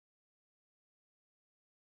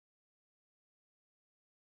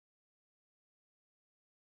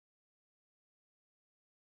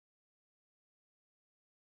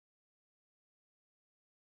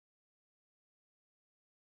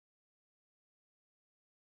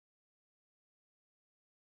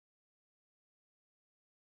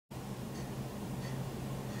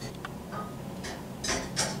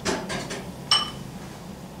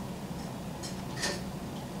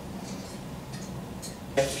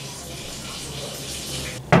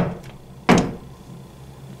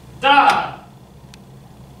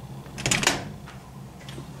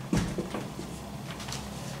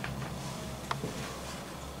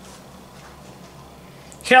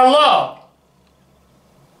Hello!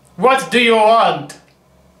 What do you want?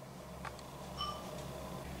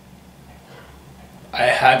 I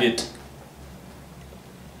have it.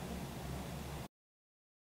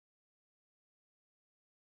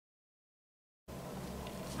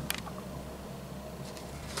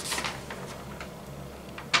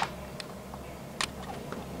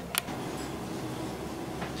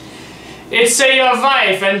 It's say your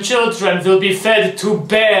wife and children will be fed to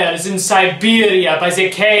bears in Siberia by the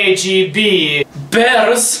KGB.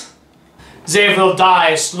 Bears? They will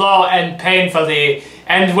die slow and painfully,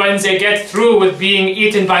 and when they get through with being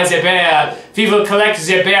eaten by the bear, we will collect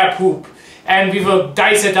the bear poop, and we will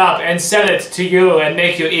dice it up and sell it to you and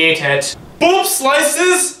make you eat it. Poop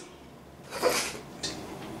slices?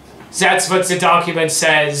 That's what the document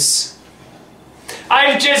says.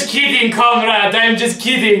 I'm just kidding, comrade, I'm just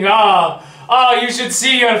kidding. Oh, you should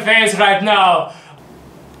see your face right now.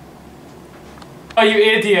 Oh, you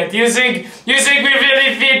idiot. You think we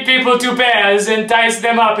really feed people to bears and dice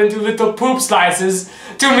them up into little poop slices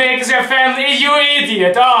to make their family? You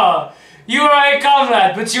idiot. Oh, you are a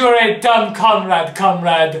comrade, but you are a dumb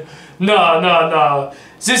comrade. No.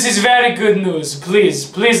 This is very good news.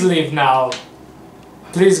 Please leave now.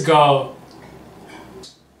 Please go.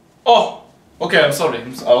 Oh, okay, I'm sorry.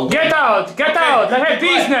 Get out! I have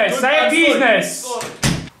business!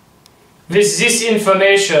 With this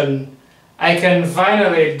information, I can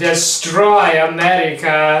finally destroy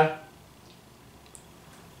America.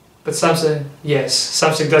 But something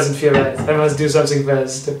doesn't feel right. I must do something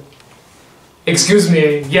fast. Excuse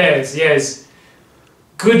me, yes.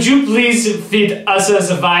 Could you please feed us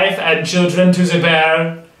as a wife and children to the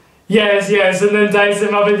bear? Yes, and then dice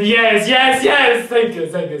them up and yes, thank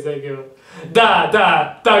you. Da,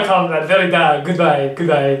 comrade, very da, goodbye.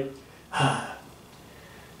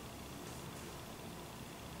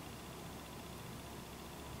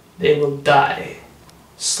 They will die,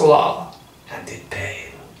 slow and in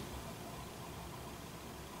pain.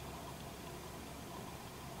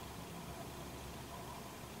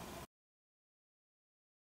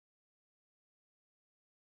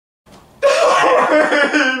 Oh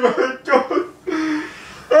my god!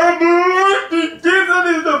 I'm working kids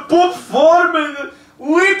in the poop form and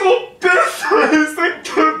little pieces!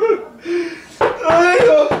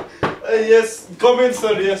 Yes, come in,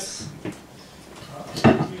 sir, yes.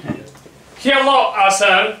 Hello,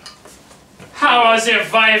 sir. How are your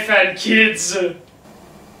wife and kids? Oh,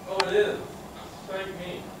 it is. Like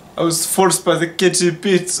me. I was forced by the KGB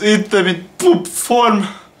to eat them in poop form.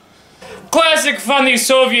 Classic funny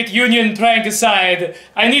Soviet Union prank aside,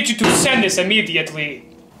 I need you to send this immediately.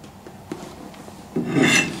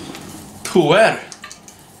 To where?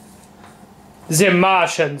 The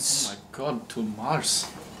Martians. Oh my god, to Mars.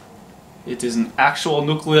 It is an actual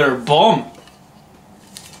nuclear bomb.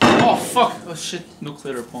 Oh fuck, oh shit,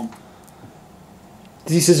 nuclear bomb.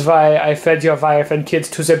 This is why I fed your wife and kids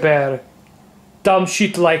to the bear. Dumb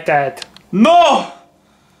shit like that. No!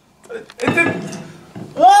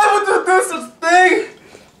 Why would you do such thing?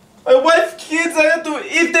 My wife, kids, I had to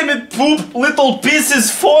eat them in poop, little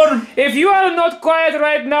pieces form. If you are not quiet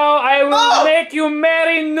right now, I will make you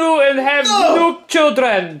marry new and have new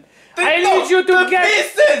children. I need you to get...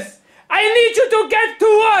 pieces! I need you to get to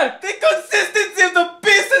work! The consistency of the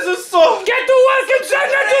pieces was